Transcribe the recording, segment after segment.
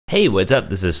Hey, what's up?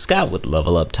 This is Scott with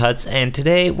Level Up Tuts, and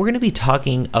today we're going to be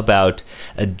talking about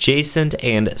adjacent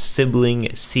and sibling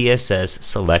CSS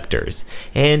selectors.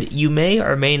 And you may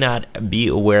or may not be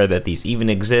aware that these even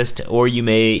exist, or you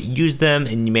may use them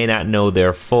and you may not know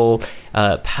their full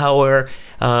power.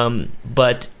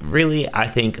 But really, I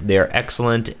think they're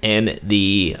excellent, and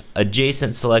the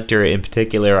adjacent selector in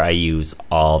particular I use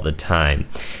all the time.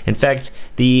 In fact,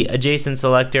 the adjacent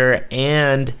selector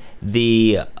and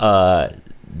the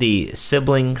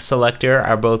Sibling Selector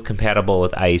are both compatible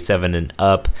with IE7 and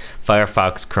up,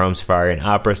 Firefox, Chrome, Safari, and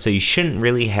Opera, so you shouldn't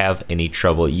really have any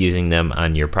trouble using them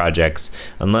on your projects,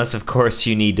 unless of course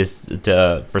you need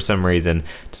to for some reason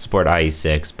to support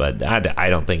IE6, but I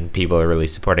don't think people are really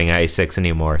supporting IE6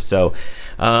 anymore. So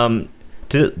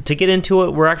to get into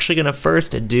it, we're actually going to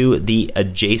first do the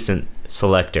Adjacent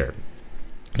Selector.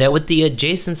 Now, what the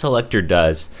Adjacent Selector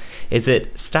does is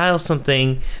it styles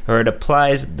something, or it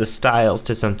applies the styles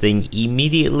to something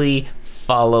immediately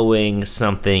following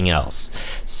something else.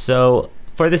 So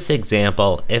for this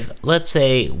example, if let's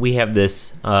say we have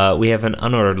this, we have an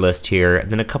unordered list here,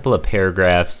 then a couple of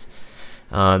paragraphs,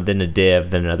 then a div,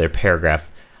 then another paragraph.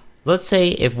 Let's say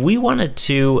if we wanted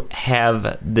to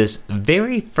have this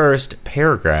very first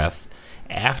paragraph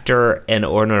after an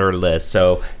unordered list,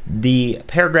 so the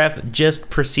paragraph just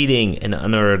preceding an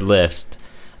unordered list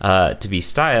to be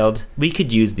styled, we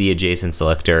could use the adjacent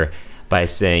selector by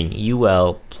saying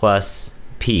ul plus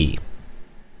p.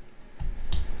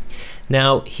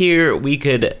 Now here we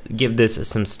could give this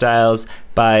some styles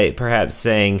by perhaps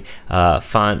saying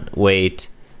font weight,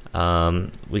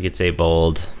 we could say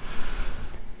bold,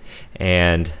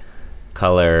 and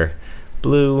color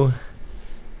blue.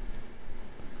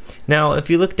 Now, if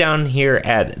you look down here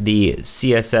at the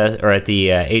CSS, or at the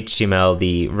HTML,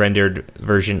 the rendered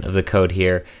version of the code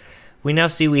here, we now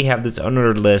see we have this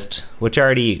unordered list, which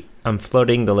I'm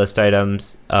floating the list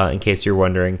items in case you're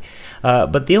wondering.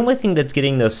 But the only thing that's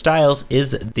getting those styles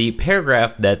is the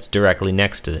paragraph that's directly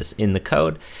next to this in the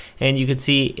code, and you can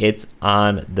see it's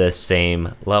on the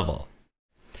same level.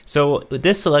 So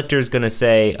this selector is going to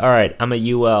say, all right, I'm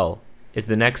a UL. Is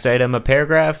the next item a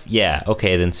paragraph? Yeah,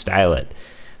 okay, then style it.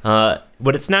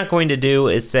 What it's not going to do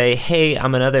is say, hey,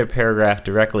 I'm another paragraph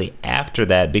directly after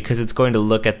that, because it's going to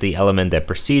look at the element that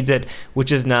precedes it,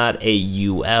 which is not a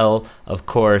UL, of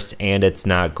course, and it's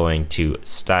not going to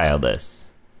style this.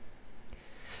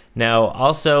 Now,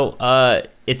 also,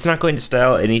 it's not going to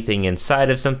style anything inside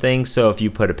of something, so if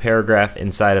you put a paragraph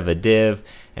inside of a div,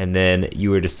 and then you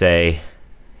were to say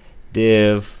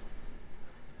div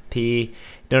p,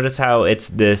 notice how it's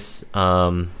this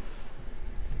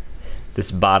this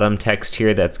bottom text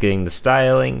here that's getting the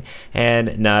styling,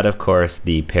 and not, of course,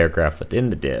 the paragraph within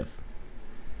the div.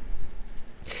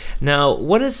 Now,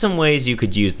 what are some ways you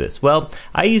could use this? Well,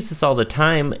 I use this all the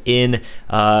time in,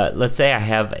 let's say I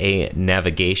have a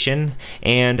navigation,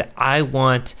 and I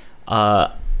want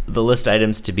the list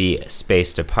items to be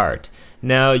spaced apart.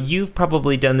 Now, you've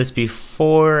probably done this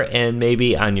before, and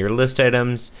maybe on your list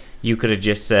items, you could have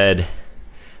just said,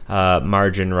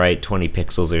 margin right 20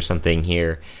 pixels or something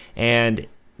here, and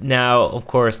now of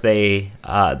course they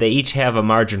each have a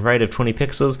margin right of 20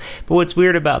 pixels, but what's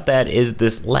weird about that is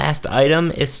this last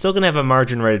item is still gonna have a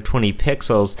margin right of 20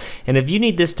 pixels, and if you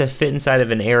need this to fit inside of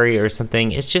an area or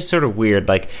something, it's just sort of weird.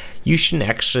 Like, you shouldn't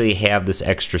actually have this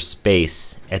extra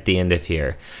space at the end of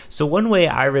here. So one way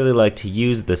I really like to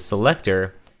use the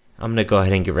selector, I'm gonna go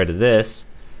ahead and get rid of this,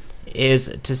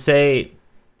 is to say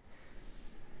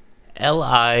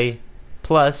li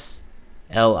plus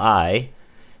li,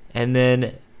 and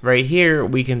then right here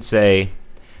we can say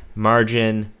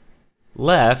margin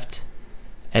left,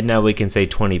 and now we can say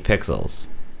 20 pixels.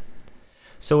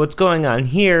 So what's going on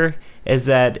here is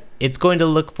that it's going to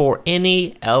look for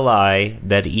any li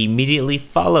that immediately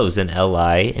follows an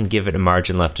li and give it a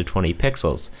margin left of 20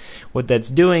 pixels. What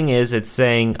that's doing is it's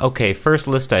saying, okay, first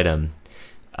list item,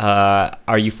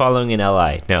 are you following an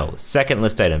li? No. Second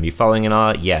list item, you following an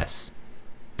li? Yes.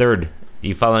 Third,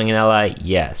 you following an li?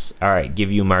 Yes. All right,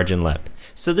 give you margin left.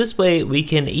 So this way we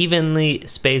can evenly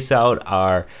space out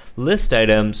our list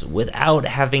items without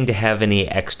having to have any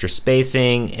extra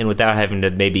spacing, and without having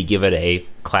to maybe give it a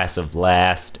class of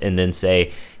last and then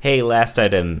say, hey, last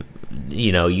item,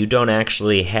 you don't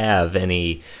actually have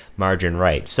any margin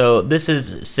right. So this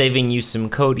is saving you some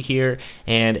code here,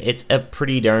 and it's a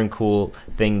pretty darn cool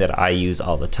thing that I use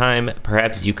all the time.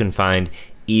 Perhaps you can find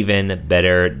even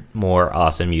better, more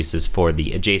awesome uses for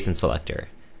the adjacent selector.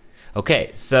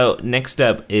 Okay, so next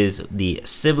up is the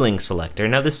Sibling Selector.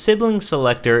 Now the Sibling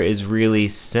Selector is really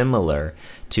similar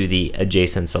to the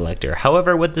Adjacent Selector.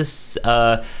 However, what this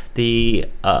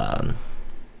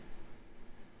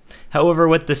However,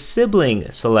 what the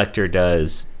sibling selector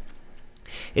does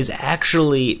is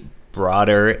actually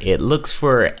broader. It looks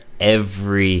for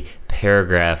every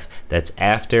paragraph that's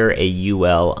after a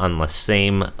UL on the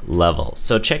same level.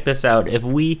 So check this out. If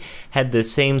we had the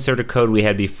same sort of code we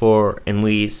had before and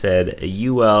we said a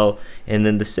UL and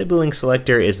then the sibling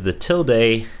selector is the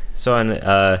tilde, so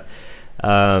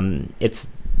on it's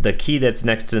the key that's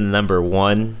next to the number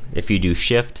 1 if you do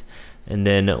shift, and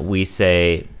then we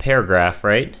say paragraph,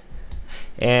 right?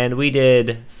 And we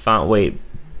did font weight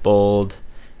bold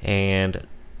and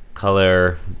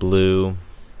color blue,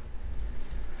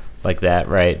 like that,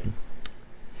 right?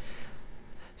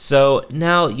 So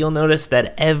now you'll notice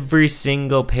that every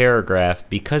single paragraph,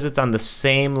 because it's on the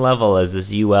same level as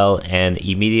this UL and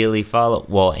immediately follow,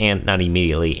 well, and not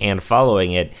immediately, and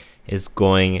following it is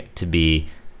going to be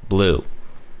blue.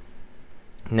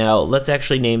 Now let's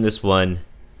actually name this one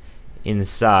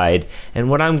inside, and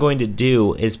what I'm going to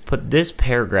do is put this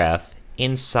paragraph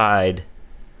inside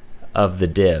of the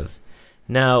div.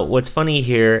 Now what's funny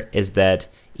here is that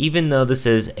even though this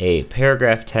is a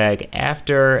paragraph tag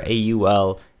after a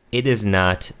UL, it is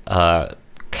not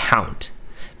count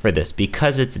for this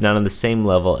because it's not on the same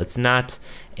level. It's not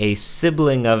a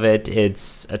sibling of it,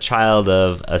 it's a child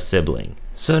of a sibling.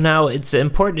 So now it's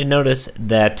important to notice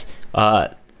that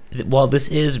while this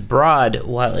is broad,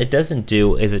 what it doesn't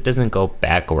do is it doesn't go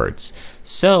backwards.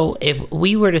 So if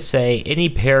we were to say any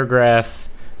paragraph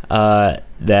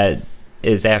that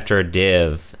is after a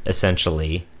div,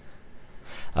 essentially,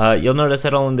 you'll notice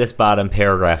that only this bottom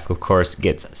paragraph, of course,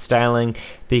 gets styling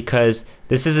because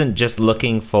this isn't just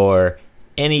looking for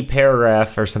any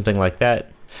paragraph or something like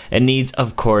that. It needs,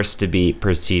 of course, to be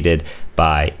preceded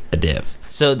by a div.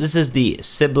 So this is the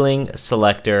sibling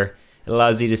selector. It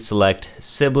allows you to select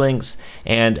siblings,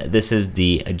 and this is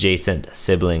the adjacent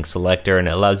sibling selector, and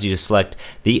it allows you to select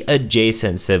the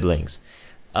adjacent siblings.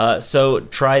 So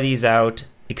try these out,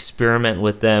 experiment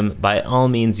with them. By all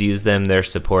means, use them. They're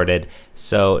supported.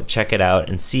 So check it out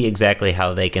and see exactly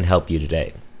how they can help you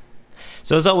today.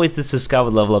 So as always, this is Scott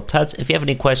with Level Up Tuts. If you have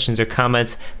any questions or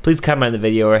comments, please comment on the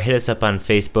video or hit us up on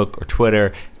Facebook or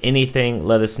Twitter. Anything,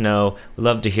 let us know. We'd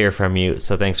love to hear from you.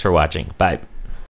 So thanks for watching. Bye.